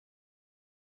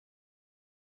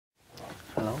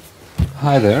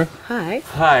Hi there. Hi.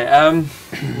 Hi.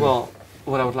 Well,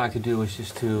 what I would like to do is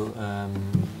just to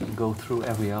go through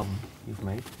every album you've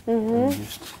made. And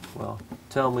just, well,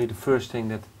 tell me the first thing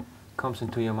that comes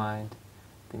into your mind.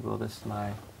 Think, well, that's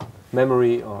my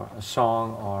memory or a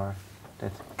song or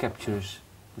that captures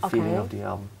the feeling of the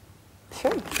album.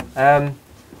 Sure. The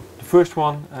first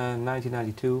one,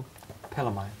 1992,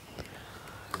 Palomine.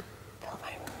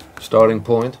 Starting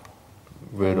point,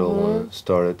 where it all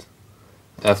started.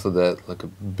 After that, like a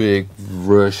big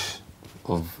rush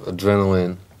of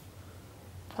adrenaline.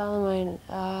 Palomine,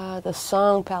 the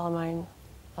song Palomine.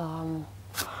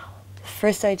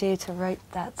 First idea to write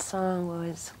that song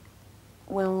was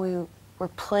when we were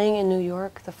playing in New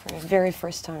York the very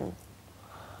first time.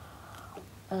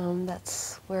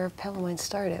 That's where Palomine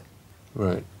started.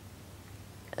 Right.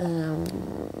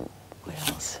 What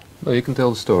else? Well, you can tell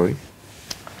the story.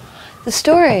 The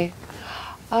story.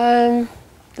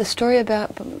 The story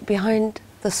behind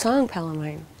the song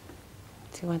Palomine.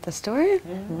 Do you want the story?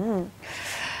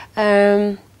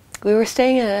 Yeah. We were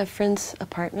staying at a friend's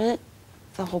apartment,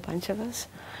 a whole bunch of us,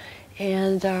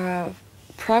 and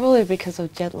probably because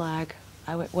of jet lag,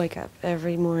 I would wake up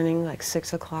every morning like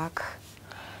 6 o'clock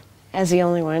as the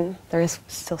only one. The rest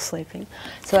was still sleeping.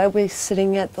 So I was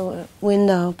sitting at the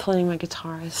window playing my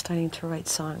guitar, starting to write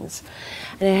songs.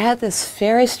 And I had this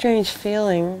very strange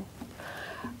feeling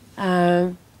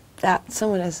that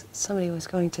somebody was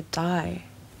going to die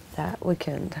that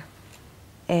weekend.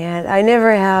 And I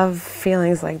never have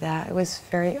feelings like that. It was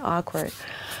very awkward.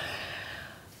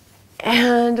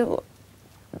 And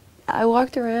I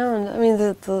walked around. I mean,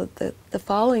 the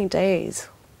following days,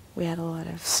 we had a lot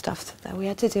of stuff that we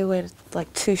had to do. We had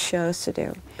like 2 shows to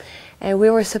do. And we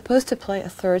were supposed to play a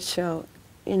 3rd show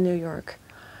in New York.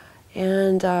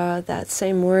 And that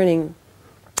same morning,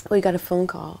 we got a phone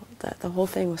call that the whole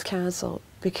thing was canceled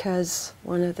because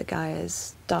one of the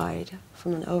guys died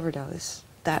from an overdose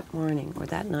that morning or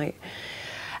that night.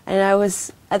 And I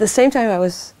was, at the same time,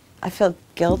 I felt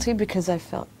guilty because I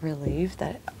felt relieved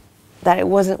that it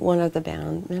wasn't one of the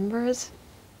band members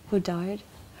who died.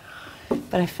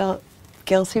 But I felt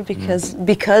guilty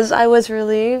because I was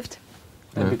relieved.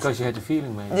 And because you had the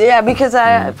feeling, maybe. Yeah, because I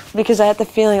had the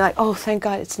feeling like, oh, thank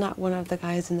God, it's not one of the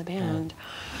guys in the band.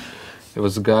 It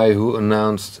was the guy who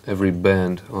announced every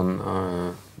band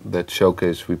on that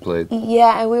showcase we played.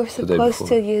 Yeah, and we were supposed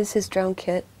to use his drum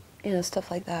kit, stuff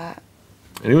like that.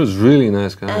 And he was really a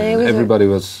nice guy. And everybody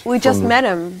was. We just met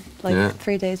him like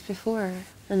 3 days before,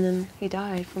 and then he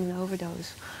died from an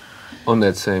overdose. On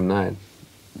that same night.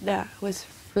 Yeah, it was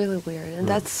really weird, and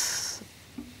that's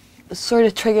sort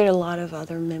of triggered a lot of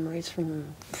other memories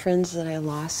from friends that I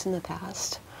lost in the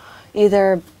past,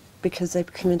 either because they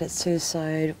committed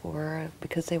suicide or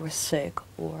because they were sick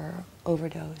or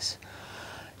overdose.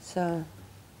 So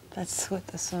that's what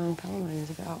the song Palomine is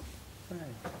about. Right.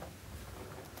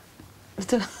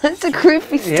 It's a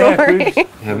creepy story. Yeah,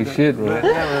 Heavy shit, right?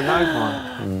 Yeah, a nice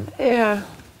one. Yeah.